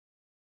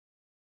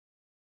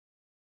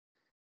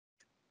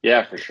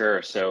Yeah, for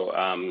sure.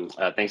 So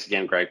thanks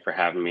again, Greg, for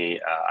having me.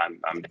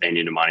 I'm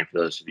Venu Nemani, for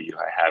those of you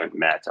I haven't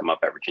met. I'm up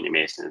at Virginia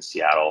Mason in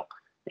Seattle.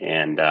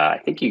 And I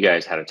think you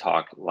guys had a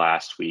talk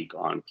last week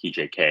on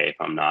PJK, if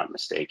I'm not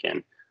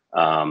mistaken.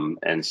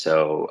 And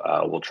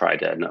so we'll try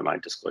to, none of my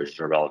disclosures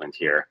are relevant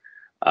here.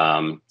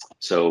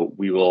 So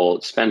we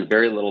will spend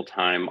very little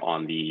time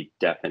on the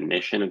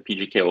definition of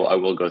PJK. Well, I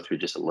will go through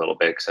just a little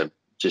bit,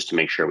 just to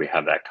make sure we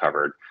have that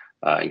covered.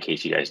 In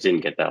case you guys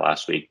didn't get that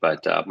last week.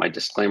 But my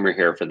disclaimer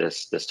here for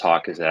this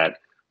talk is that,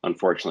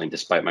 unfortunately,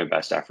 despite my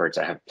best efforts,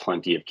 I have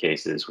plenty of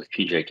cases with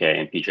PJK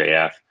and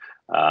PJF.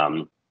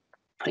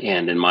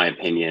 And in my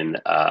opinion,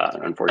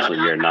 unfortunately,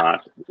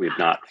 we've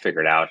not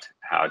figured out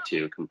how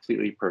to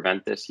completely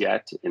prevent this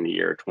yet in the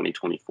year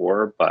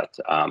 2024. But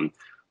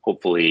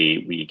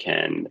hopefully, we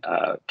can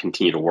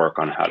continue to work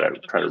on how to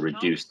try to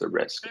reduce the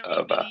risk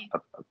of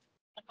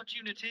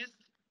opportunities.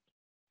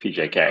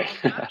 PJK.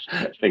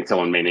 I think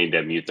someone may need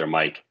to mute their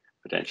mic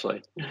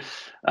potentially.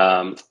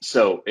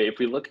 So if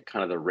we look at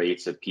kind of the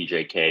rates of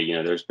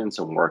PJK, there's been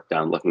some work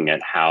done looking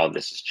at how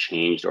this has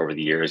changed over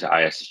the years.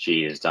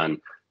 ISSG has done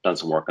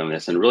some work on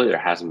this, and really there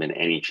hasn't been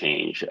any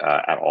change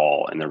at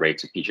all in the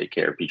rates of PJK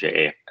or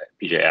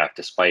PJF,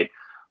 despite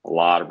a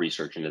lot of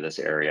research into this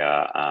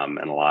area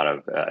and a lot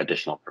of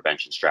additional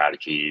prevention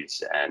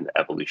strategies and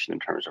evolution in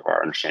terms of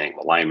our understanding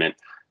of alignment.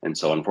 And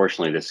so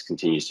unfortunately, this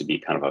continues to be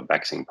kind of a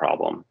vexing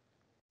problem.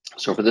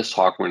 So for this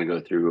talk, we're going to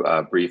go through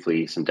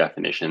briefly some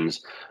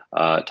definitions,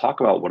 talk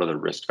about what are the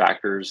risk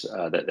factors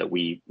that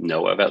we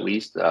know of, at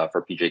least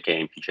for PJK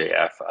and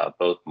PJF,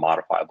 both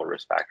modifiable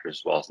risk factors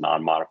as well as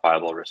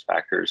non-modifiable risk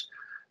factors,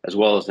 as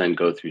well as then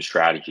go through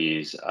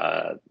strategies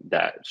some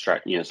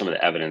of the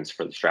evidence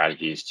for the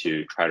strategies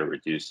to try to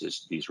reduce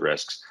these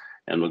risks.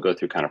 And we'll go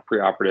through kind of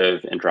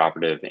preoperative,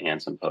 intraoperative, and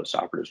some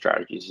postoperative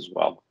strategies as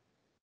well.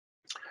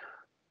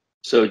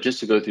 So just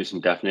to go through some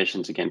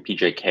definitions, again,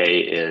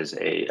 PJK is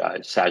a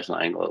sagittal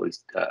angle at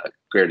least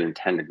greater than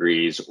 10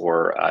 degrees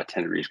or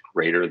 10 degrees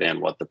greater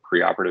than what the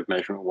preoperative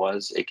measurement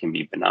was. It can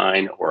be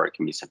benign or it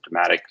can be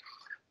symptomatic.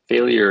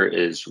 Failure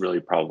is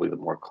really probably the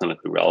more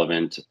clinically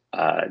relevant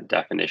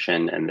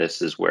definition, and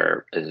this is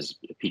where is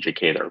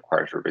PJK that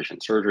requires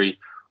revision surgery,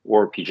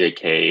 or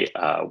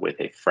PJK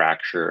with a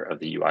fracture of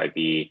the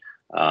UIV,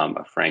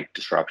 a frank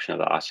disruption of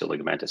the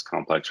osteoligamentous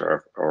complex,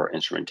 or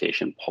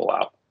instrumentation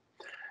pullout.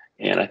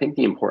 And I think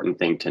the important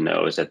thing to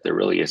know is that there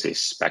really is a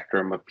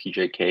spectrum of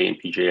PJK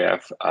and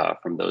PJF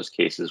from those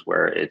cases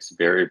where it's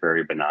very,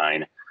 very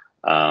benign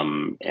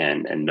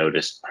and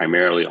noticed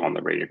primarily on the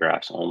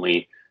radiographs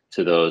only,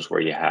 to those where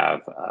you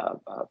have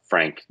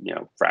frank,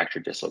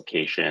 fracture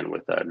dislocation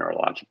with a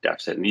neurologic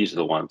deficit. And these are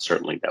the ones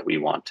certainly that we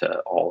want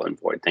to all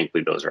avoid.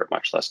 Thankfully, those are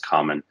much less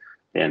common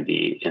than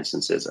the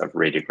instances of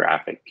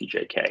radiographic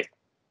PJK.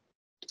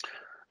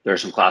 There are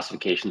some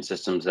classification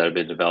systems that have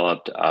been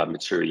developed.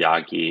 Mitsuru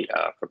Yagi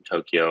from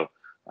Tokyo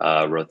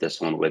wrote this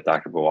one with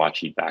Dr.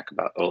 Bowachi back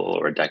about a little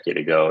over a decade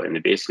ago. And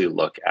they basically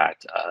look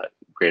at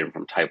grading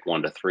from type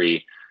 1 to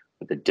 3,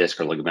 with the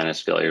disc or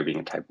ligamentous failure being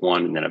a type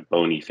 1, and then a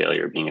bony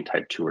failure being a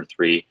type 2 or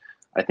 3.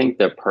 I think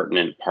the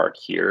pertinent part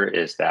here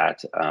is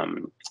that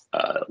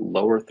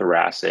lower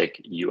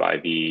thoracic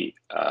UIV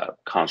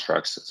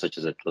constructs, such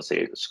as, let's say,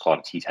 it's called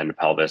a T10 to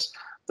pelvis,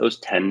 those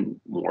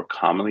tend more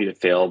commonly to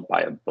fail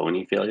by a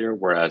bony failure,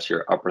 whereas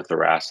your upper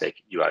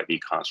thoracic UIV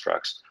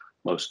constructs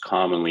most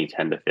commonly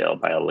tend to fail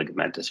by a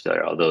ligamentous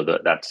failure, although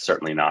that's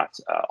certainly not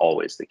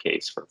always the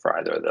case for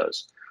either of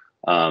those.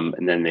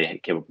 And then they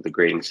came up with a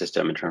grading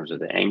system in terms of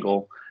the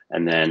angle,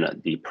 and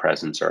then the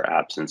presence or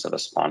absence of a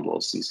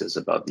spondylolisthesis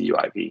above the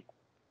UIV.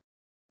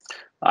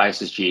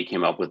 ISSG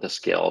came up with a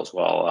scale as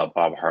well.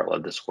 Bob Hart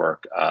led this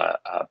work,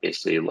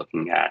 basically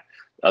looking at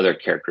other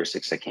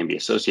characteristics that can be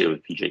associated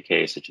with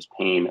PJK, such as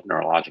pain,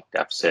 neurologic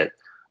deficit,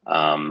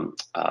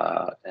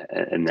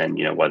 and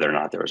then whether or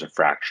not there was a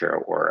fracture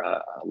or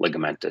a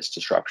ligamentous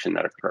disruption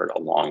that occurred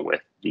along with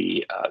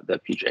the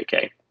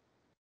PJK.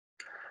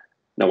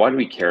 Now, why do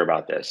we care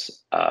about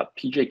this?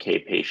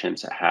 PJK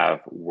patients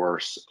have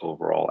worse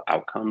overall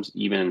outcomes,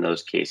 even in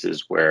those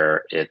cases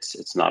where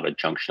it's not a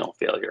junctional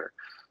failure.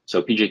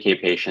 So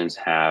PJK patients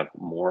have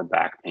more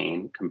back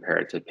pain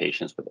compared to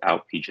patients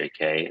without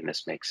PJK, and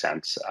this makes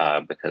sense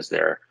because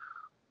they're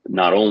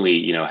not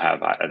only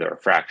have either a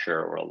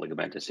fracture or a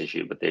ligamentous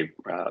issue, but they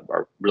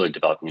are really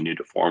developing a new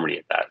deformity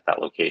at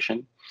that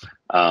location.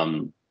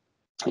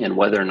 And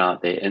whether or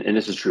not and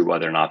this is true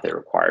whether or not they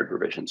required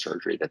revision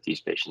surgery, that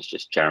these patients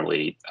just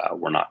generally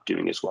were not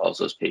doing as well as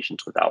those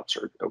patients without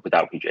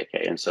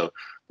PJK. And so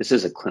this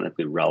is a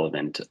clinically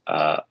relevant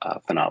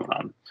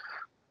phenomenon.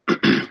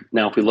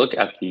 Now, if we look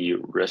at the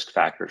risk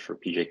factors for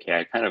PJK,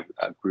 I kind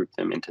of grouped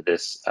them into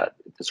this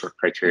sort of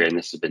criteria, and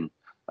this has been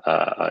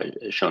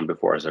shown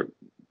before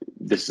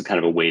this is kind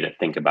of a way to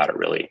think about it,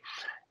 really.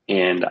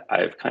 And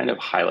I've kind of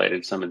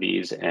highlighted some of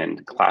these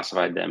and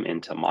classified them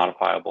into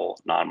modifiable,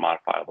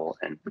 non-modifiable,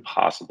 and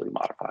possibly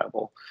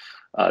modifiable.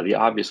 The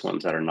obvious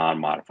ones that are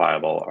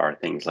non-modifiable are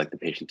things like the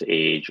patient's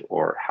age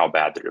or how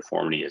bad their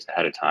deformity is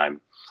ahead of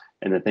time.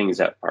 And the things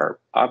that are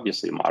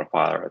obviously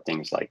modifiable are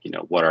things like,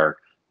 what are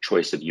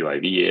choice of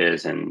UIV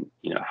is, and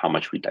how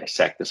much we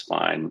dissect the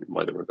spine,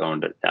 whether we're going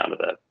down to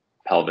the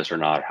pelvis or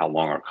not, how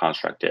long our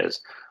construct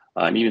is,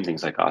 and even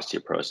things like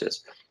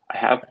osteoporosis. I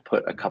have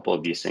put a couple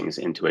of these things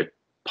into a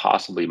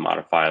possibly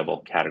modifiable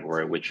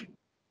category, which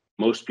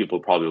most people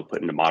probably will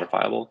put into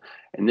modifiable.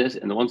 And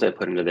the ones I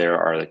put into there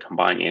are the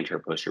combined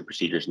anterior posterior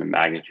procedures and the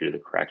magnitude of the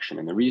correction.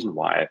 And the reason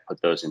why I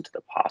put those into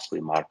the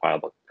possibly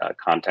modifiable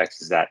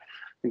context is that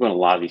I think when a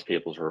lot of these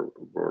papers were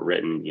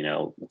written,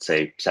 let's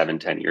say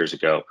 7-10 years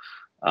ago,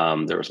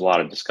 there was a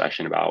lot of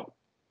discussion about,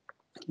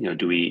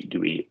 do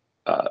we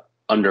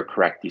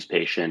undercorrect these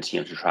patients,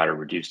 to try to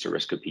reduce the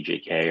risk of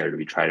PJK, or do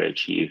we try to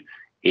achieve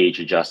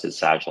age-adjusted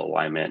sagittal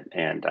alignment?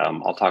 And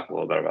I'll talk a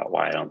little bit about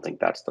why I don't think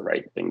that's the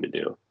right thing to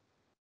do.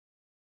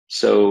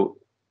 So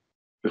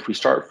if we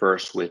start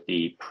first with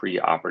the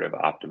preoperative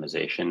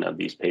optimization of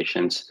these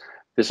patients,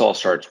 this all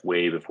starts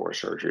way before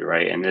surgery,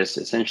 right? And this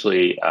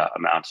essentially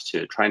amounts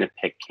to trying to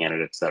pick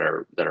candidates that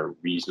are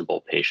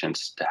reasonable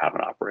patients to have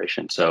an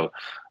operation. So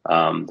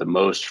the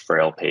most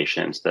frail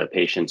patients, the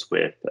patients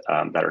with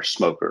that are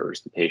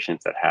smokers, the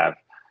patients that have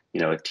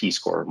a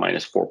T-score of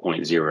minus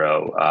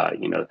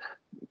 4.0,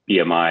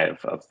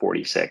 BMI of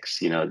 46.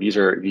 These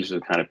are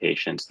the kind of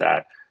patients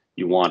that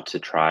you want to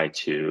try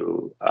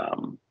to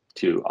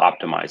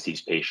optimize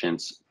these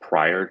patients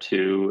prior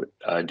to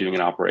doing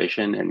an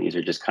operation. And these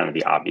are just kind of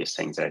the obvious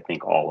things that I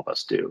think all of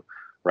us do,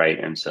 right?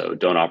 And so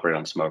don't operate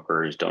on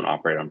smokers, don't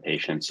operate on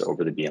patients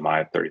over the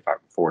BMI of 35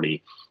 or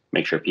 40.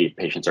 Make sure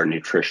patients are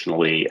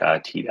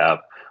nutritionally teed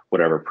up.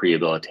 Whatever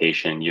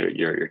prehabilitation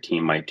your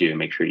team might do,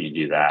 make sure you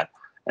do that.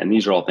 And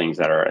these are all things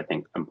that are, I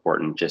think,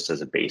 important just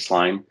as a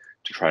baseline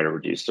to try to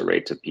reduce the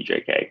rates of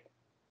PJK.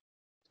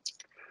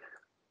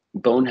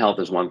 Bone health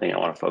is one thing I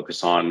want to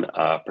focus on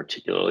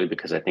particularly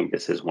because I think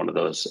this is one of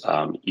those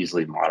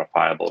easily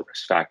modifiable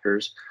risk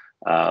factors.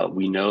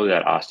 We know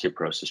that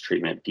osteoporosis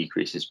treatment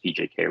decreases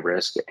PJK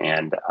risk,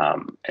 and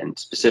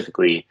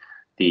specifically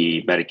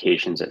the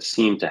medications that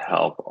seem to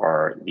help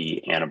are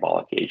the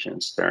anabolic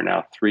agents. There are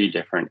now 3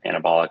 different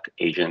anabolic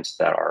agents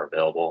that are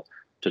available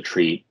to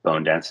treat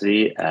bone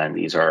density, and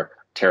these are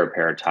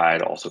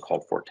teriparatide, also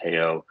called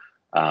Forteo,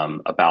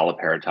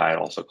 abaloparatide,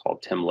 also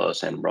called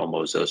Tymlos, and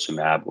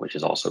romosozumab, which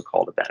is also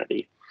called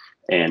Evenity.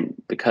 And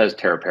because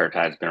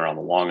teriparatide has been around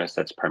the longest,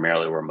 that's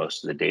primarily where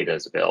most of the data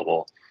is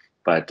available.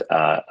 But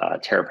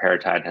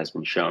teriparatide has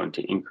been shown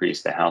to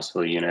increase the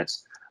Houseville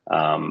units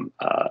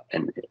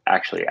and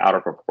actually out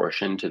of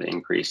proportion to the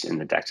increase in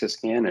the DEXA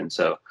scan. And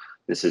so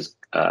this is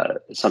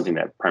something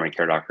that primary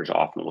care doctors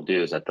often will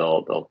do, is that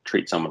they'll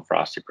treat someone for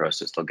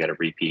osteoporosis, they'll get a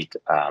repeat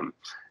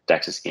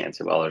DEXA scan and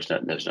say, well,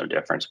 there's no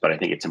difference. But I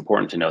think it's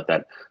important to note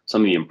that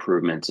some of the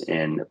improvements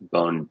in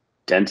bone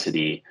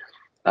density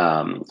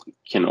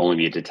can only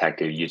be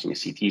detected using a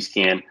CT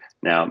scan.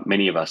 Now,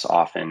 many of us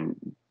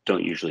often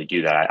don't usually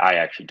do that. I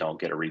actually don't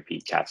get a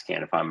repeat CAT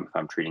scan if I'm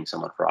treating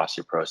someone for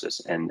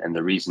osteoporosis, and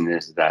the reason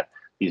is that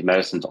these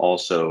medicines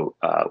also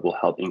will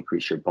help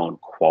increase your bone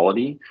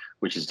quality,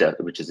 which is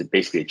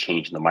basically a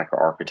change in the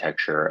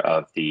microarchitecture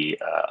of the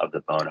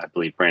bone. I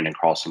believe Brandon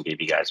Carlson gave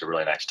you guys a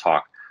really nice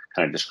talk,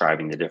 kind of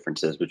describing the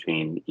differences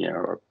between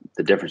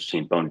the difference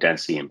between bone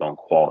density and bone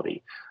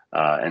quality,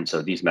 and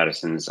so these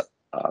medicines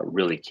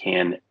really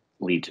can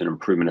lead to an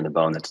improvement in the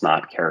bone that's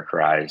not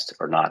characterized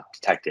or not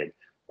detected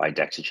by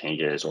DEXA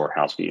changes or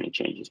Houseville unit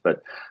changes.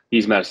 But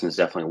these medicines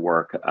definitely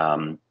work.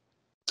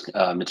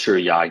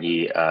 Mitsuru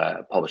Yagi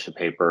published a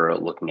paper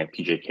looking at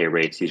PJK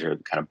rates. These are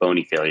kind of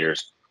bony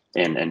failures,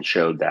 and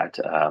showed that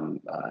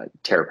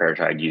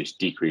teriparatide use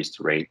decreased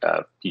the rate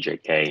of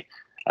PJK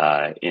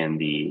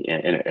in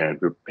a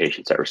group of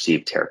patients that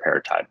received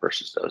teriparatide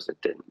versus those that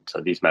didn't.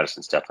 So these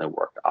medicines definitely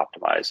work to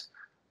optimize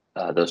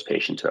those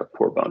patients who have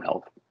poor bone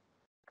health.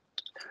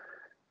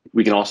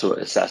 We can also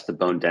assess the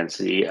bone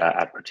density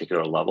at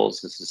particular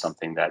levels. This is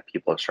something that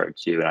people have started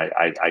to do, and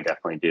I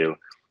definitely do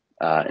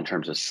in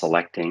terms of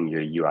selecting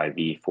your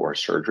UIV for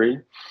surgery.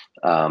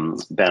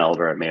 Ben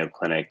Elder at Mayo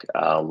Clinic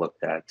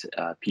looked at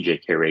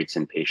PJK rates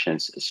in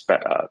patients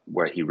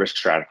where he risk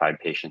stratified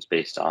patients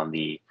based on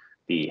the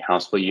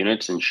Houseville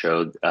units, and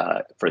showed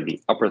for the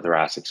upper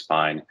thoracic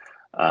spine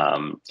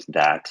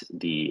that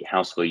the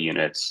Houseville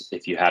units,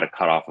 if you had a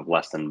cutoff of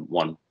less than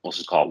one, let's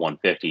just call it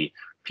 150,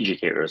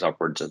 PJK rate was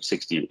upwards of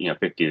 50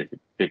 to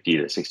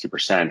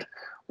 60%.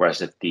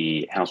 Whereas if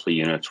the Houseville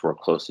units were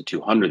close to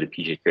 200, the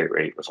PJK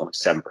rate was only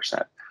 7%.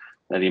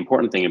 Now, the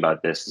important thing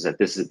about this is that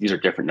these are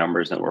different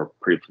numbers than were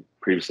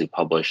previously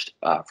published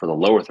for the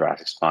lower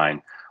thoracic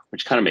spine,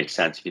 which kind of makes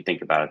sense if you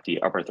think about it.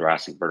 The upper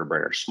thoracic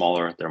vertebrae are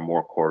smaller, they're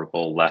more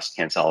cortical, less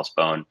cancellous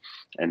bone,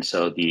 and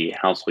so the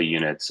Houseville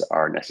units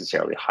are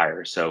necessarily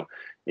higher. So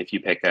if you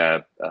pick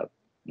a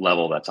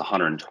level that's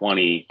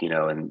 120,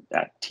 and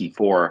at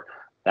T4,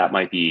 that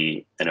might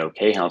be an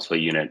okay Houseville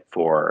unit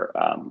for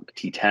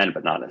T10,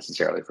 but not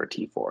necessarily for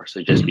T4.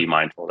 So just be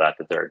mindful of that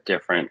there are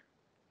different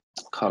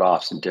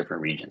cutoffs in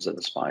different regions of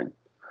the spine.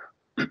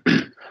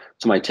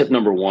 So my tip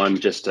number one,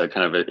 just to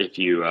kind of, if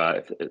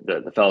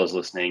the fellows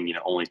listening,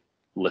 only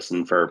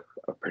listen for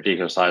a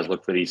particular slides,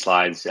 look for these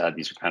slides.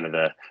 These are kind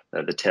of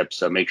the tips.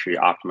 So make sure you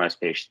optimize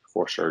patients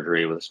before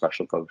surgery with a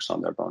special focus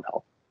on their bone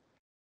health.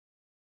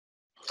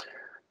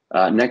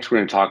 Next, we're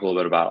going to talk a little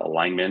bit about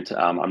alignment.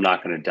 I'm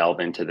not going to delve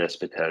into this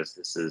because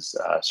this is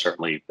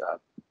certainly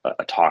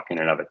a talk in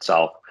and of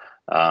itself.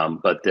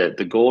 But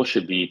the goal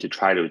should be to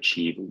try to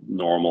achieve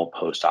normal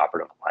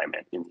post-operative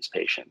alignment in these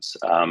patients.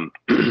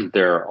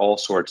 There are all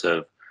sorts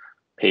of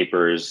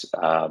papers,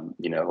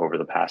 over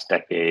the past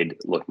decade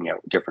looking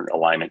at different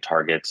alignment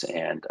targets,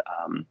 and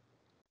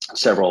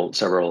several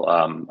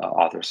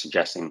authors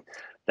suggesting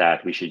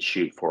that we should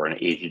shoot for an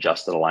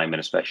age-adjusted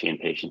alignment, especially in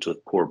patients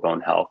with poor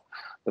bone health.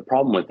 The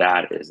problem with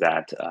that is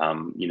that,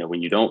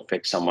 when you don't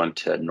fix someone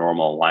to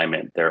normal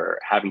alignment, they're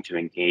having to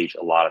engage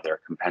a lot of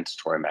their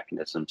compensatory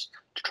mechanisms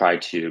to try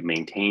to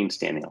maintain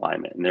standing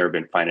alignment. And there have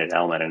been finite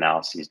element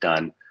analyses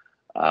done,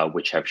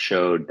 which have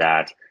showed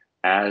that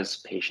as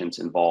patients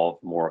involve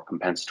more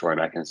compensatory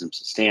mechanisms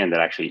to stand,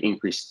 that actually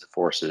increases the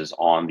forces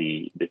on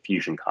the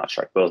fusion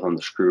construct, both on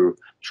the screw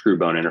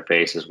bone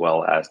interface as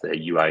well as the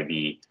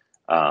UIV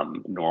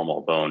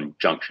normal bone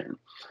junction.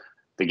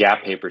 The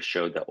GAP papers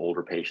showed that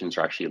older patients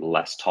are actually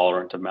less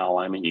tolerant of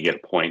malalignment. You get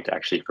a point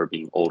actually for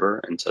being older.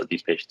 And so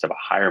these patients have a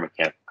higher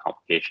mechanical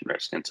complication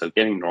risk. And so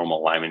getting normal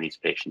alignment in these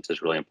patients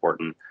is really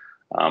important.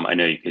 I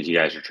know because you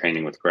guys are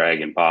training with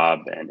Greg and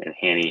Bob and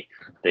Hanny,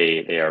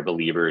 they are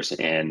believers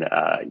in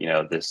the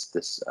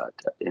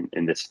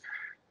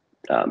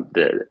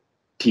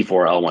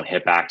T4-L1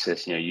 hip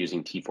axis,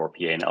 using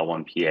T4-PA and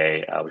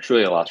L1-PA, which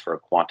really allows for a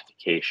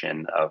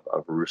quantification of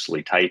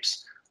Russell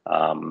types,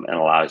 and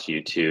allows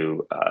you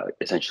to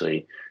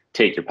essentially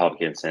take your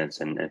pelvic incidence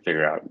and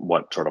figure out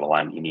what sort of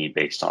alignment you need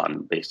based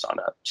on a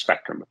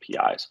spectrum of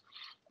PIs.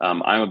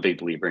 I'm a big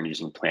believer in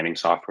using planning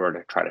software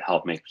to try to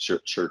help make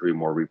surgery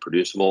more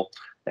reproducible.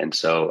 And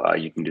so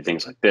you can do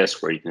things like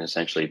this, where you can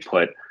essentially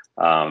put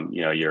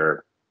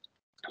your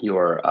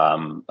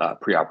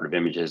preoperative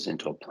images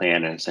into a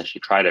plan and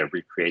essentially try to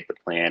recreate the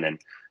plan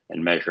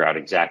and measure out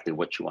exactly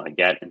what you want to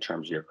get in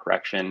terms of your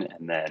correction.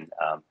 And then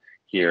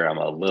here I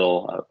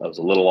was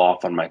a little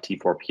off on my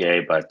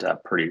T4-PA,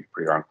 but pretty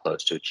darn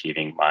close to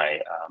achieving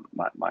my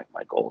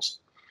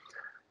goals.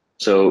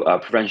 So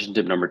prevention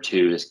tip number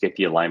 2 is get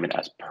the alignment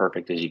as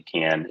perfect as you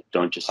can.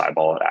 Don't just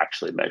eyeball it,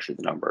 actually measure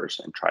the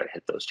numbers and try to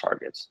hit those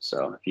targets.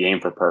 So if you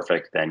aim for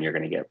perfect, then you're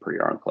going to get pretty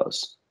darn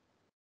close.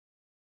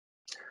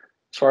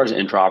 As far as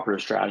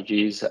intraoperative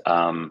strategies,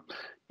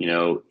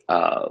 we'll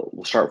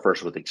start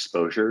first with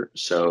exposure.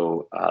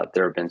 So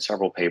there have been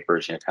several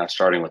papers, kind of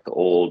starting with the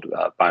old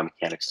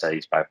biomechanics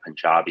studies by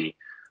Punjabi,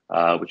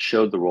 which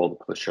showed the role of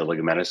the posterior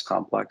ligamentous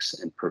complex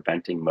in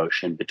preventing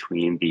motion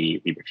between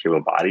the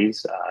vertebral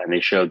bodies. And they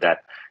showed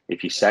that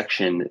if you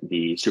section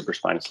the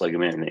supraspinous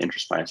ligament and the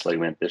interspinous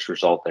ligament, this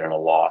resulted in a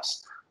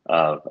loss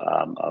of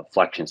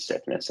flexion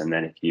stiffness. And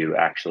then if you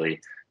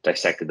actually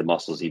dissected the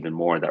muscles even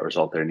more, that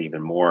resulted in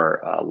even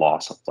more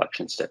loss of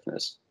flexion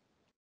stiffness.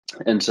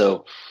 And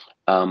so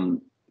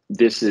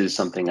this is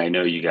something I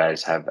know you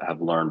guys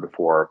have learned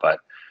before, but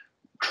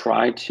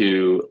try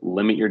to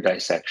limit your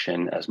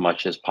dissection as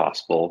much as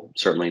possible.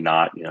 Certainly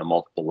not,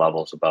 multiple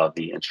levels above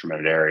the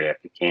instrumented area if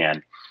you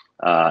can.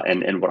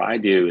 And what I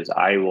do is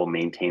I will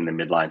maintain the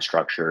midline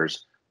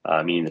structures,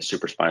 meaning the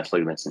supraspinous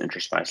ligaments and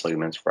interspinous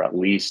ligaments, for at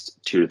least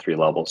 2 to 3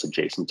 levels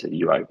adjacent to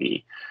the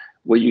UIV.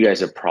 What you guys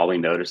have probably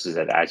noticed is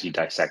that as you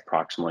dissect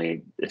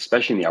proximally,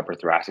 especially in the upper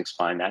thoracic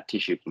spine, that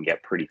tissue can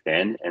get pretty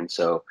thin. And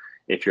so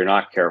if you're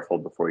not careful,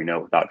 before you know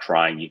it, without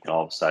trying, you can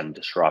all of a sudden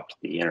disrupt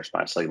the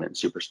interspinous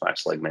ligament and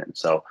supraspinous ligament. And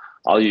so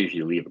I'll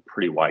usually leave a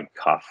pretty wide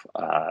cuff,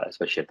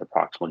 especially at the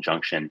proximal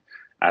junction,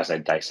 as I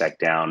dissect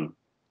down,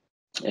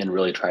 and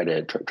really try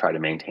to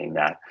maintain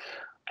that.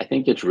 I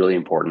think it's really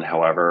important,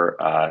 however,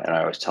 and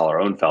I always tell our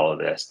own fellow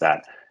this,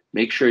 that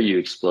make sure you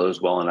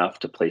expose well enough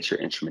to place your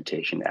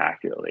instrumentation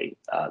accurately.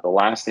 The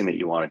last thing that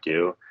you want to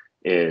do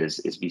is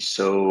be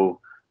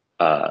so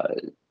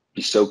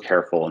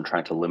careful in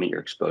trying to limit your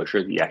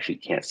exposure that you actually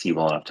can't see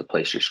well enough to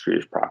place your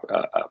screws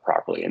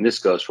properly. And this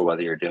goes for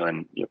whether you're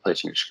doing,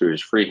 placing your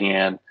screws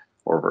freehand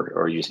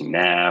or using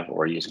nav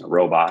or using a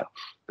robot,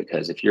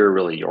 because if you're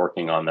really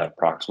yorking on the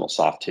proximal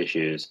soft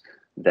tissues,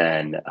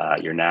 then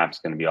your nav is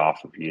going to be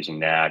off. If you're using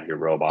nav, your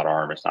robot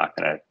arm is not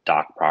going to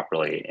dock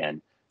properly,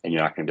 and you're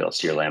not going to be able to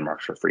see your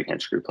landmarks for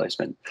freehand screw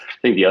placement.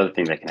 I think the other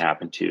thing that can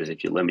happen too is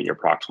if you limit your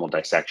proximal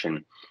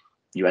dissection,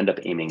 you end up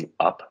aiming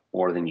up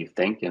more than you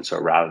think. And so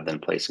rather than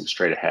placing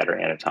straight ahead or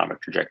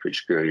anatomic trajectory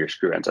screw, your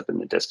screw ends up in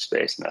the disc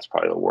space. And that's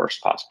probably the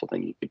worst possible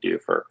thing you could do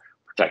for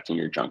protecting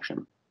your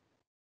junction.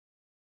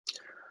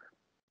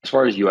 As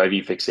far as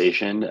UIV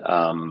fixation,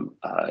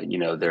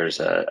 there's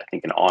I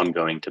think an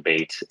ongoing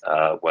debate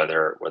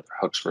whether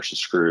hooks versus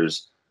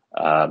screws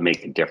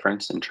make a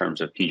difference in terms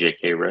of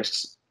PJK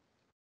risks.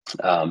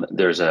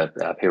 There's a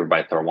paper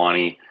by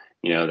Tharwani,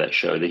 that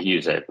showed that he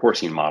used a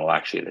porcine model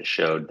actually that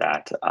showed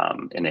that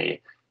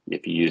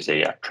if you use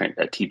a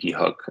TP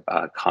hook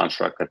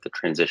construct, that the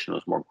transition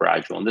was more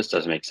gradual. And this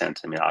does make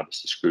sense. I mean,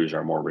 obviously screws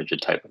are a more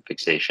rigid type of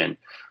fixation.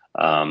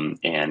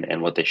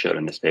 And what they showed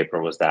in this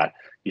paper was that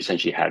you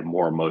essentially had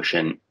more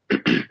motion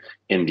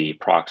in the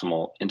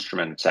proximal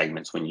instrumented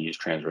segments when you use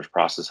transverse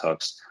process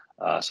hooks.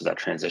 So that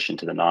transition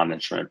to the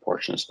non-instrumented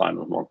portion of the spine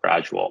was more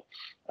gradual.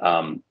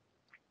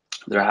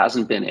 There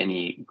hasn't been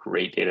any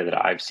great data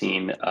that I've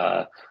seen,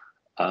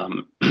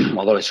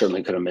 although I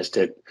certainly could have missed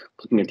it.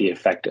 Looking at the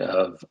effect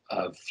of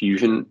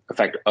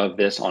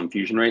this on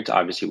fusion rates,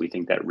 obviously we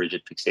think that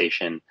rigid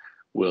fixation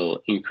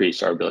will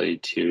increase our ability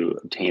to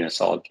obtain a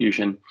solid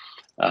fusion,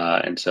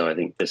 and so I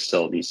think this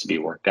still needs to be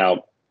worked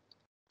out.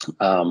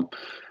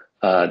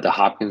 The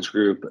Hopkins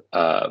group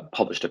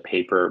published a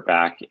paper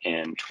back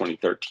in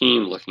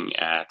 2013 looking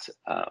at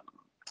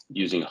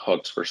using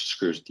hooks versus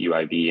screws with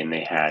UIB, and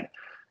they had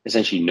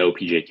essentially no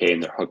PJK in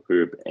their hook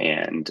group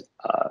and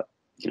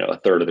a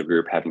third of the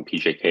group having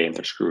PJK in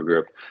their screw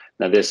group.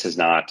 Now, this has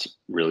not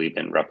really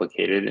been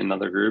replicated in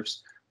other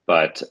groups,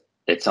 but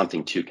it's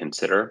something to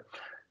consider.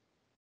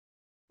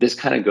 This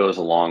kind of goes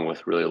along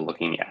with really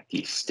looking at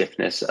the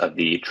stiffness of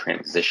the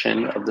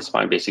transition of the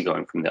spine, basically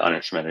going from the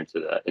uninstrumented to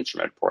the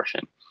instrumented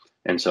portion.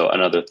 And so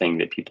another thing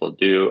that people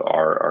do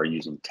are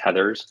using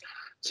tethers.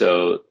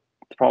 So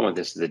the problem with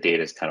this is the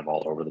data is kind of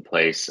all over the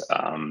place.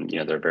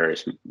 There are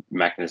various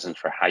mechanisms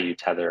for how you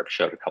tether. I've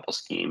showed a couple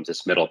schemes.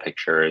 This middle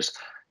picture is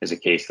a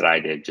case that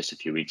I did just a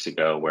few weeks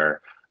ago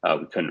where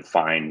we couldn't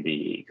find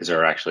because there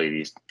are actually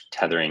these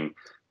tethering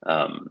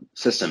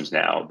systems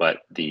now,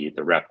 but the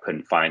rep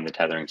couldn't find the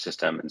tethering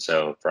system. And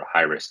so for a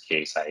high risk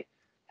case, I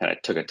kind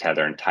of took a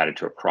tether and tied it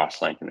to a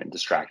cross link and then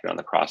distracted on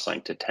the cross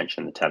link to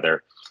tension the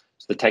tether.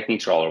 So the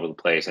techniques are all over the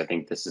place. I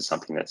think this is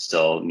something that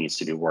still needs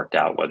to be worked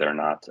out, whether or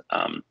not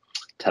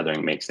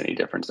tethering makes any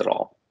difference at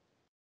all.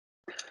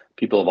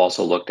 People have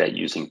also looked at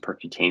using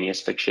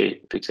percutaneous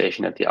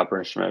fixation at the upper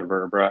instrumented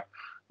vertebra.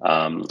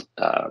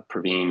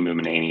 Praveen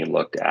Mumanani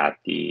looked at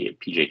the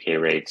PJK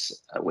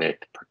rates with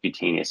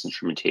percutaneous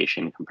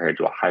instrumentation compared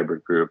to a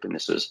hybrid group, and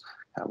this was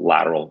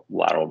lateral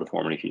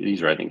deformity.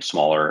 These are, I think,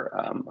 smaller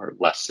or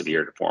less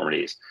severe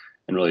deformities,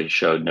 and really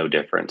showed no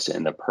difference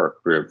in the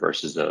perc group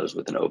versus those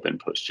with an open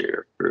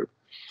posterior group.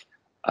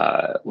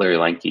 Larry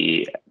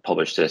Lenke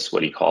published this,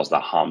 what he calls the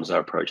Hamza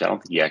approach. I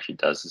don't think he actually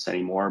does this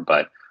anymore,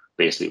 but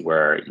basically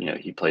where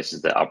he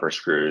places the upper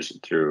screws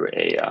through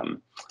a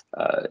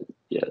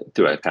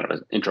kind of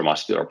an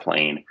intramuscular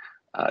plane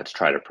to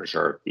try to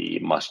preserve the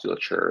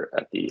musculature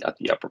at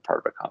the upper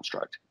part of a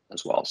construct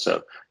as well.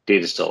 So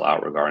data is still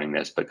out regarding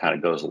this, but kind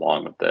of goes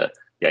along with the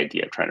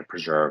idea of trying to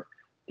preserve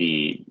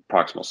the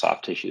proximal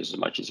soft tissues as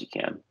much as you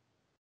can.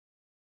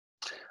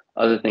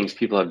 Other things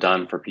people have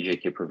done for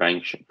PJK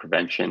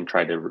prevention,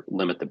 try to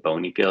limit the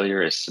bony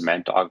failure, is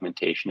cement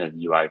augmentation of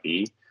the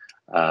UIB.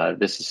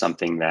 This is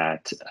something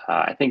that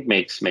I think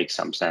makes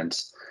some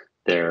sense.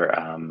 There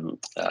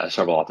are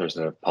several authors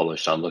that have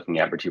published on looking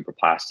at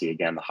vertebroplasty.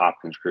 Again, the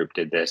Hopkins group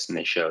did this, and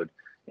they showed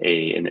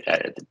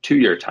at the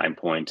 2-year time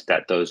point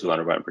that those who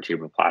underwent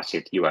vertebroplasty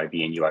at the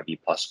UIB and UIB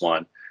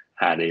 +1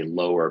 had a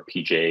lower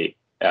PJF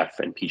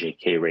and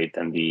PJK rate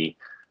than the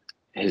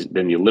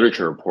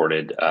literature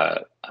reported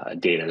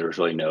data. There was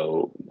really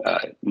no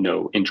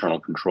internal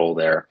control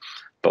there.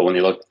 But when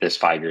they looked at this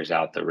 5 years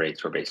out, the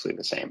rates were basically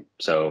the same.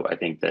 So I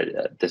think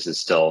that this is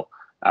still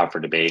out for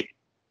debate.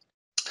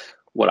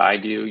 What I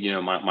do,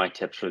 my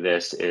tips for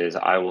this is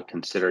I will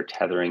consider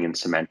tethering and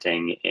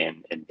cementing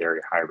in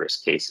very high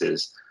risk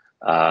cases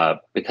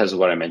because of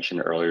what I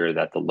mentioned earlier,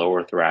 that the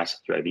lower thoracic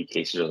UIB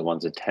cases are the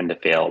ones that tend to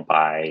fail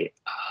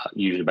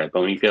usually by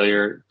bony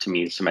failure. To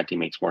me, cementing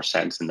makes more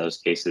sense in those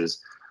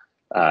cases.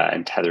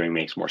 And tethering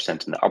makes more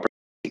sense in the upper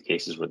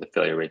cases where the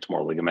failure rate's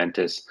more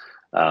ligamentous.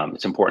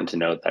 It's important to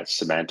note that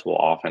cement will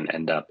often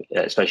end up,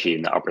 especially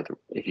in the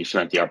if you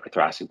cement the upper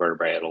thoracic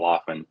vertebrae, it'll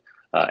often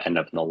end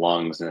up in the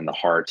lungs and in the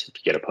heart if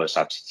you get a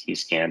post-op CT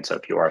scan. So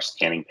if you are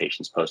scanning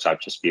patients post-op,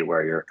 just be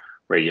aware your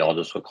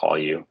radiologist will call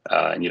you,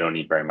 and you don't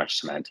need very much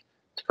cement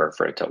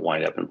for it to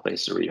wind up in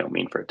places where you don't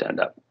mean for it to end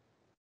up.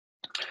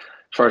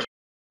 As far as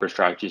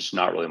strategies,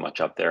 not really much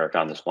up there. I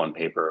found this one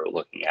paper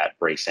looking at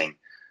bracing.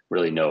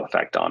 Really no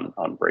effect on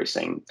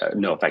bracing,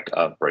 no effect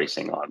of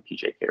bracing on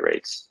PJK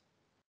rates.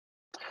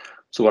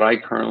 So what I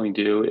currently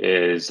do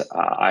is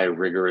I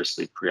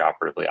rigorously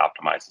preoperatively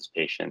optimize these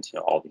patients,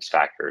 all these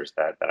factors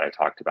that I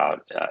talked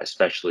about,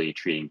 especially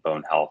treating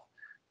bone health.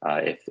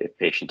 If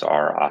patients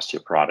are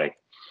osteoporotic,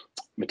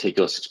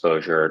 meticulous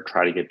exposure,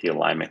 try to get the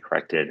alignment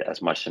corrected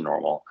as much as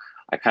normal.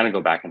 I kind of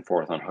go back and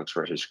forth on hooks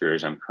versus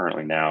screws. I'm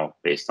currently now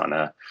based on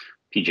a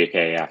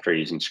PJK after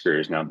using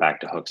screws, now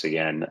back to hooks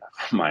again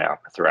for my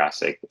upper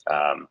thoracic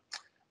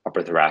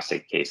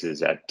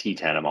cases. At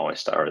T10, I'm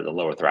always or the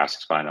lower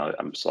thoracic spine,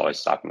 I'm still always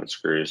stopping with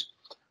screws.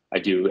 I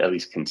do at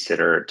least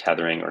consider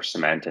tethering or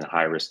cement in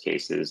high risk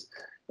cases,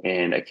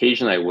 and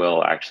occasionally I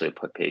will actually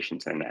put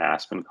patients in an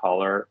Aspen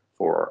collar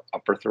for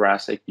upper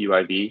thoracic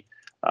UIB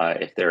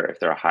if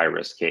they're a high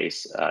risk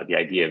case. The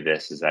idea of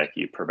this is that if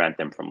you prevent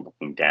them from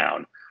looking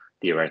down,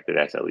 theoretically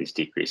that's at least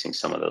decreasing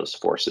some of those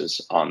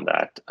forces on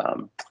that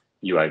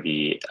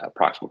UIB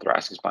proximal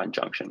thoracic spine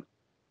junction.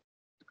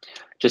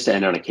 Just to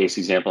end on a case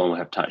example, and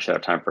we'll should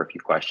have time for a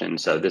few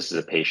questions. So this is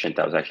a patient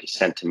that was actually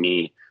sent to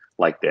me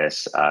like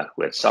this,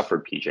 who had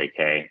suffered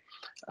PJK.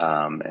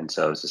 And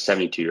so it's a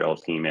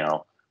 72-year-old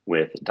female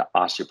with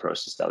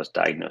osteoporosis that was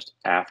diagnosed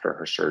after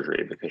her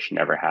surgery because she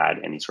never had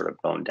any sort of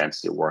bone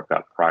density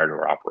workup prior to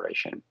her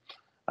operation.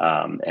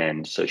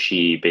 And so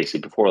she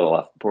basically,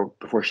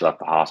 before she left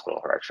the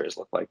hospital, her x-rays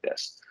looked like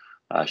this.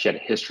 She had a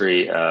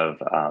history of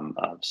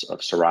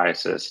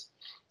psoriasis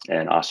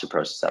and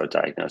osteoporosis that was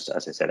diagnosed,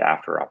 as I said,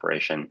 after her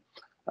operation.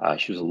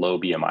 She was a low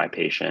BMI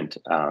patient.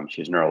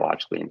 She was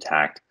neurologically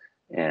intact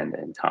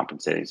and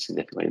compensating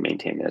significantly to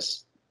maintain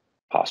this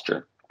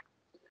posture.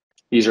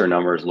 These are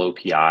numbers, low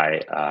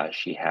PI.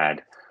 She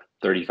had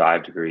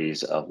 35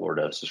 degrees of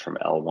lordosis from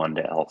L1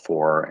 to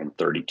L4 and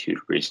 32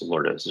 degrees of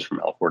lordosis from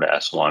L4 to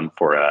S1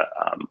 for a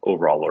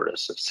overall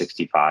lordosis of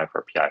 65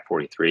 for PI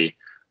 43.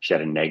 She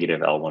had a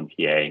negative L1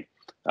 PA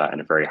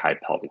and a very high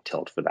pelvic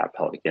tilt for that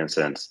pelvic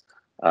incidence.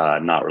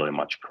 Not really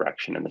much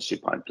correction in the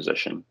supine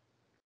position.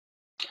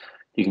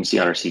 You can see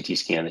on her CT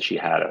scan that she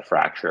had a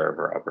fracture of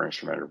her upper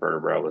instrumental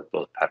vertebra with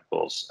both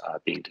pedicles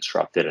being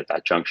disrupted at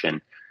that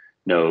junction.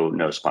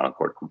 No spinal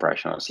cord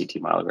compression on a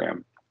CT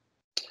myelogram.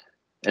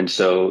 And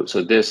so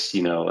this,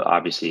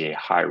 obviously a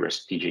high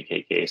risk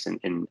PJK case. And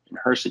in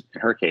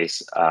her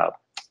case,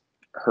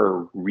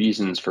 her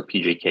reasons for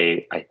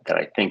PJK that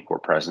I think were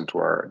present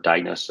were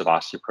diagnosis of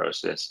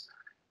osteoporosis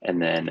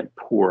and then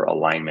poor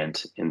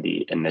alignment in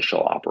the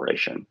initial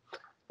operation.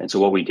 And so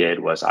what we did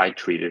was I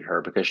treated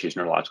her because she was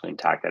neurologically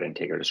intact. I didn't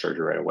take her to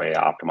surgery right away.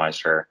 I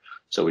optimized her.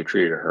 So we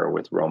treated her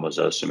with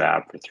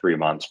romosozumab for 3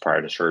 months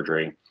prior to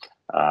surgery.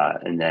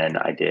 And then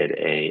I did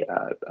a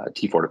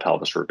T4 to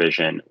pelvis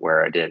revision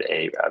where I did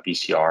a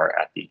VCR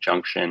at the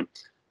junction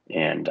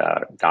and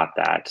got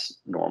that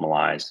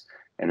normalized.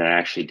 And then I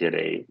actually did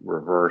a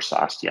reverse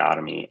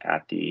osteotomy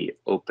at the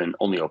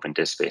only open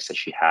disc space that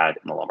she had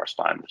in the lumbar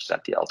spine, which is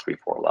at the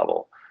L3-4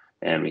 level.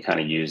 And we kind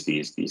of use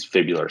these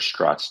fibular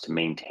struts to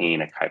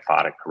maintain a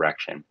kyphotic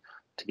correction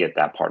to get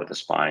that part of the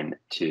spine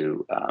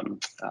to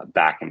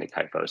back into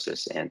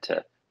kyphosis and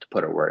to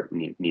put it where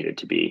it needed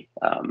to be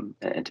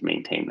and to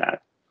maintain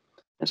that.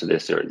 And so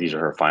these are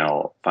her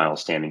final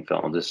standing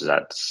films. This is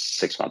at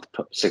 6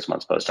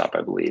 months post-op,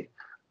 I believe.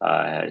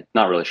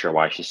 Not really sure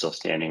why she's still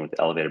standing with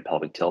elevated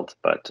pelvic tilt,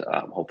 but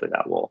hopefully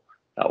that will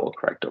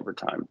correct over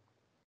time.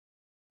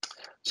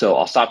 So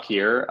I'll stop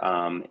here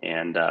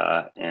and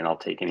I'll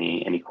take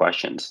any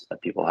questions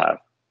that people have.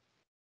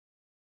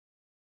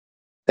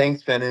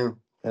 Thanks, Venu.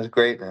 That's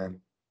great, man.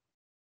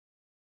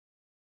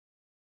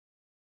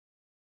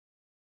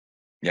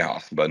 Yeah,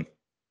 awesome, bud.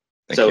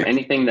 Thank so you.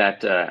 Anything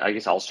that I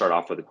guess I'll start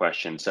off with a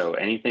question. So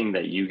anything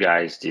that you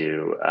guys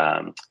do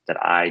that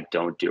I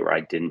don't do or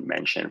I didn't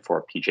mention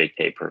for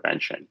PJK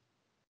prevention?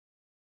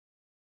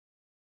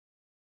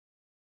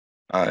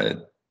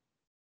 Well,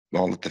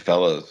 let the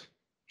fellows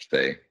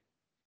stay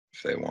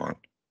if they want.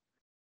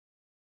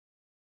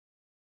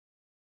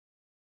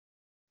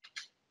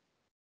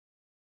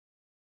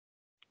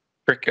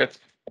 Cricket.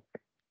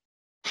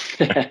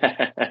 No,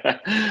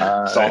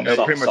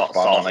 pretty much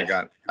spot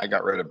on. I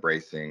got rid of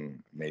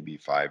bracing maybe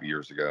 5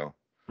 years ago.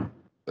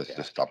 Let's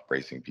just stop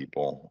bracing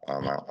people. I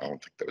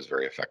don't think that was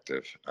very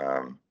effective.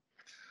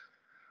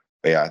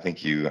 But yeah, I think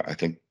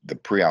the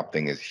pre-op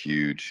thing is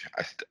huge.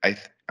 I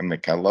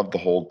love the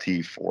whole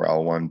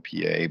T4L1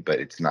 PA, but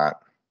it's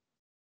not.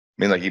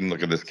 I mean, like even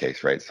look at this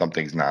case, right?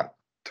 Something's not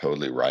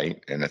totally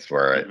right, and that's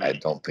where I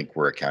don't think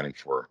we're accounting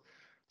for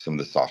some of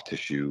the soft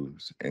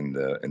tissues in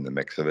the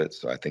mix of it.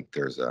 So I think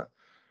there's a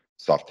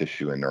soft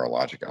tissue and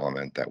neurologic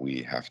element that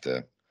we have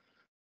to,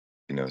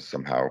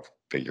 somehow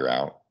figure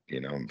out.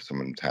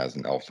 Someone has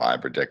an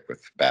L5 predict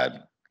with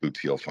bad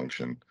gluteal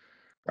function,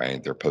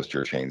 right? Their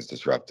posterior chain's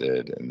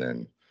disrupted, and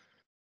then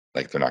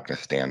like they're not going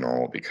to stand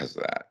normal because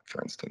of that,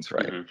 for instance,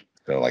 right?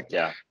 So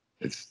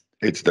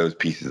it's those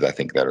pieces I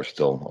think that are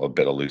still a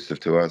bit elusive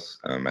to us.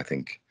 I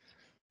think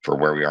for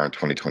where we are in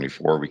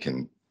 2024, we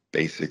can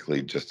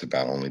basically just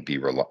about only be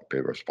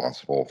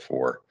responsible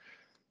for,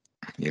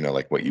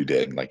 like what you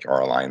did, like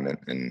our alignment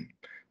and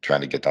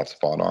trying to get that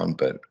spot on.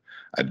 But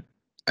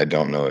I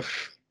don't know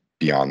if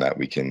beyond that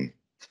we can,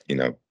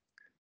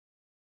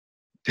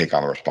 take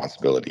on the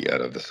responsibility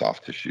out of the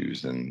soft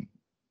tissues and,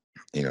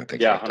 things like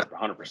that.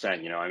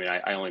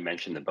 100%. I only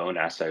mentioned the bone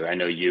aspect. I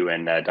know you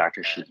and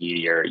Dr.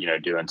 Shahidi are,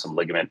 doing some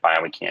ligament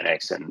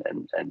biomechanics and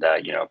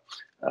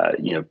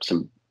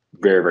some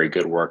very, very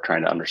good work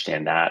trying to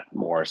understand that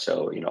more.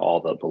 So, all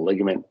the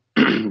ligament,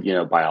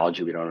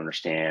 biology we don't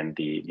understand,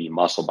 the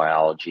muscle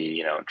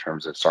biology, in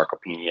terms of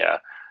sarcopenia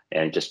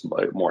and just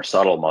more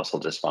subtle muscle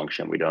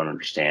dysfunction we don't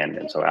understand.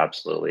 And so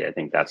absolutely, I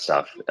think that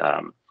stuff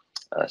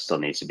still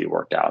needs to be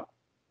worked out.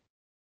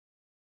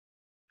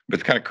 But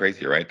it's kind of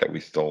crazy, right, that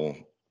we still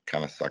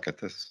kind of suck at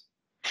this.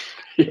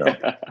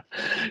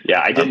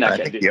 Yeah, I did not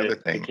get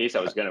the case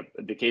I was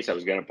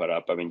gonna put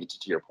up. I mean,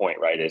 to your point,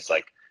 right? It's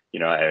like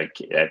I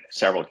had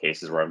several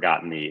cases where I've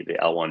gotten the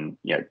L1,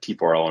 T4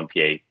 L1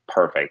 PA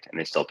perfect, and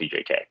they still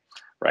PJK,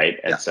 right?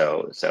 And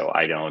so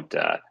I don't.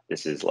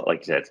 This is like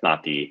you said, it's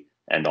not the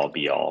end all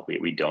be all.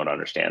 We don't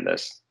understand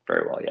this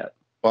very well yet.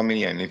 Well, I mean,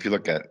 yeah, and if you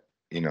look at,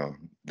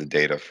 the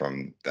data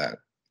from that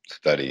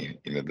study,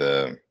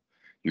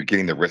 you're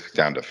getting the risk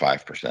down to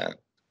 5%,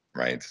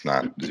 right? It's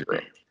not 0.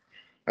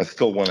 That's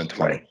still 1 in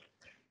 20. Right.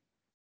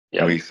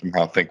 And we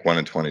somehow think 1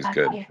 in 20 is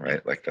good,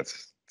 right? Like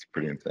it's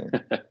pretty insane.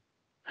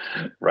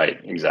 Right,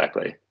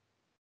 exactly.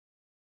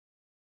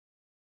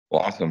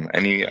 Well, awesome.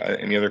 Any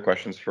other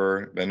questions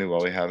for Venu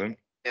while we have him?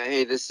 Yeah,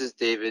 hey, this is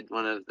David,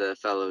 one of the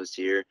fellows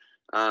here.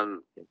 I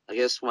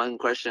guess one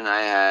question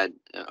I had,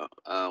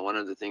 one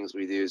of the things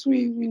we do is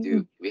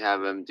we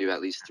have them do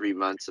at least 3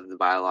 months of the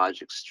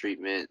biologics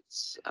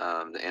treatments,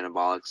 the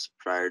anabolics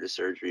prior to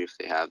surgery if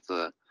they have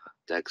the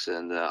DEXA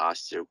and the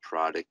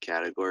osteoporotic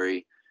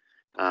category.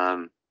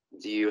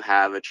 Do you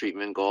have a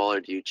treatment goal,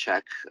 or do you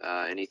check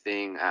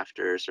anything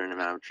after a certain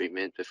amount of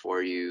treatment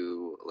before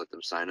you let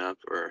them sign up,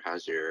 or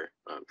how's your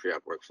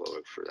pre-op workflow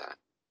look for that?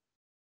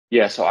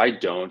 Yeah, so I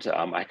don't.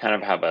 I kind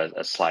of have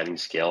a sliding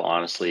scale,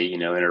 honestly,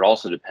 and it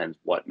also depends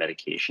what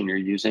medication you're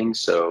using.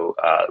 So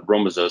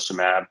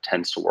romosozumab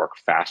tends to work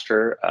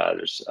faster.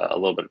 There's a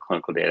little bit of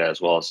clinical data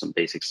as well as some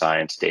basic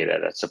science data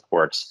that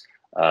supports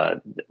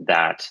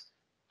that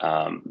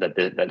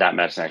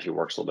medicine actually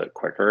works a little bit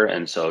quicker.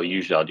 And so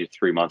usually I'll do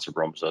 3 months of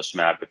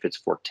romosozumab if it's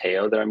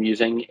Forteo that I'm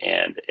using,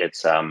 and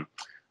it's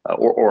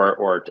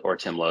or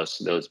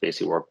Timlos. Those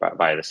basically work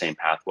by the same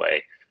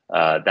pathway.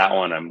 That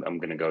one I'm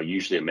going to go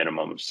usually a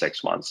minimum of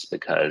 6 months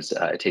because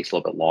it takes a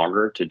little bit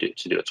longer to do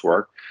its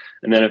work.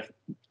 And then if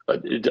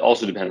it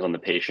also depends on the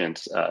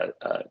patient's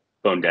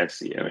bone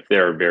density. And if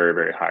they're very,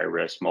 very high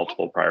risk,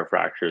 multiple prior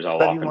fractures,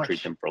 I'll often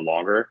treat them for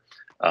longer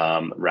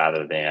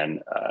rather than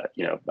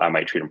I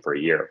might treat them for a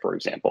year, for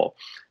example.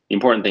 The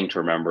important thing to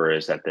remember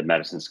is that the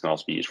medicines can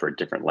also be used for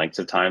different lengths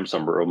of time. So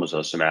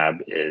romosozumab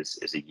is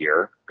a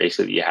year.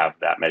 Basically, you have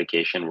that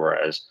medication,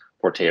 whereas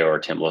Forteo or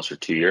Timlos are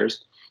 2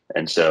 years.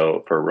 And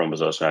so for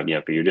romosozumab,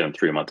 if you're doing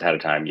 3 months ahead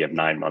of time, you have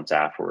 9 months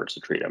afterwards to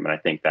treat them. And I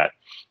think that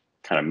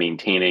kind of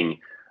maintaining,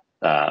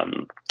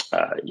 being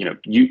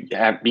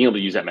able to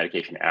use that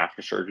medication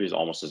after surgery is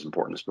almost as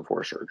important as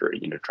before surgery.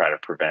 Try to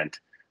prevent,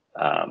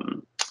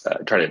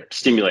 try to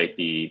stimulate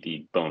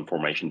the bone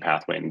formation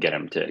pathway and get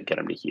them to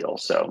heal.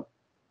 So,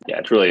 yeah,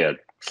 it's really a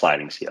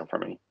sliding scale for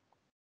me.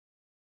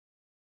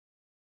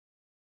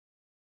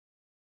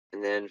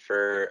 And then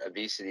for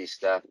obesity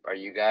stuff, are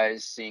you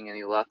guys seeing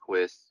any luck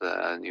with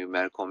new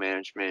medical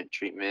management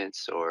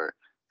treatments, or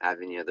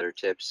have any other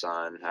tips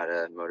on how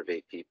to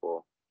motivate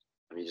people?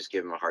 I mean, just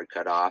give them a hard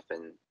cut off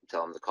and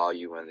tell them to call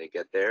you when they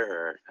get there,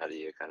 or how do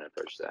you kind of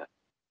approach that?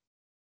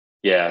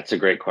 Yeah, it's a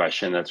great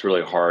question. That's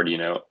really hard.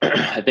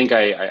 I think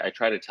I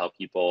try to tell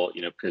people,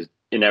 because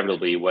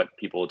inevitably what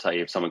people will tell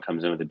you if someone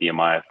comes in with a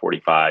BMI of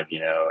 45,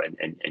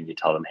 and you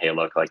tell them, hey,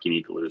 look, like you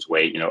need to lose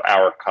weight.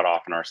 Our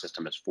cutoff in our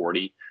system is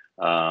 40.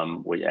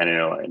 And I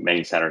know in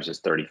many centers is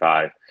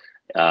 35.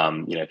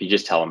 If you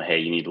just tell them, hey,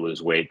 you need to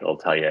lose weight, they'll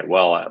tell you,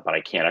 well, but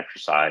I can't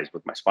exercise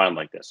with my spine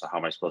like this. So how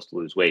am I supposed to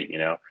lose weight?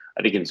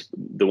 I think it's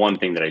the one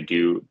thing that I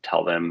do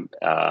tell them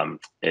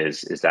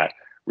is that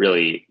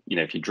really,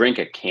 if you drink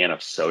a can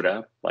of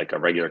soda, like a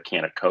regular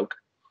can of Coke,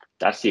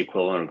 that's the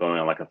equivalent of going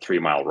on like a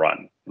 3-mile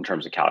run in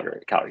terms of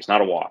calories,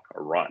 not a walk,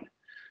 a run.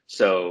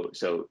 So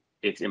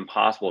it's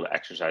impossible to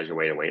exercise your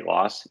way to weight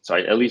loss. So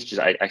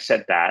I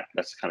said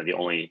that's kind of the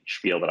only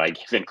spiel that I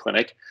give in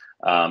clinic.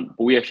 But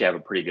we actually have a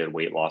pretty good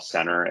weight loss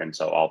center. And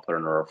so I'll put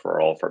in a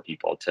referral for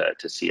people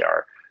to see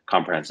our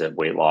comprehensive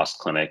weight loss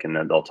clinic, and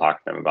then they'll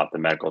talk to them about the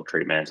medical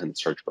treatments and the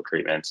surgical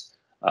treatments.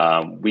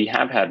 We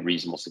have had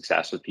reasonable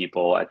success with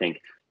people. I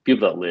think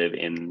people that live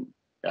in,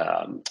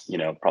 probably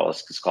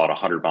let's call it a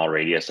 100-mile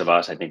radius of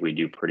us, I think we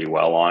do pretty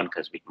well on,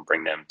 because we can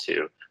bring them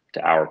to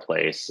our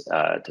place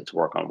to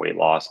work on weight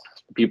loss.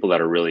 The people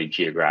that are really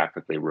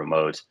geographically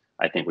remote,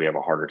 I think we have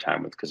a harder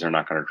time with, because they're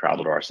not going to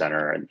travel to our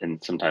center,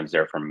 and sometimes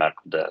they're from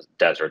medical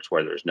deserts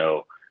where there's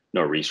no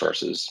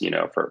resources,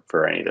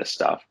 for any of this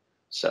stuff.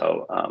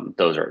 So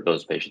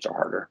those patients are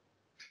harder.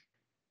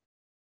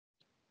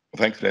 Well,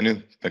 thanks,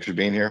 Venu. Thanks for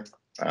being here.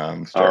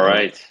 All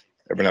right.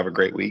 Everyone have a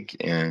great week,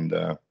 and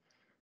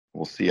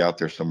we'll see you out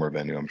there somewhere,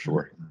 Venu, I'm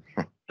sure.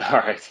 All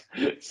right.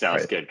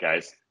 Sounds good,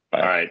 guys.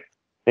 Bye. All right.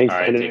 Thanks,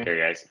 All right. Venu. Take care,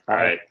 guys. Bye. All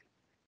right.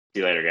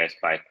 See you later, guys.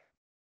 Bye.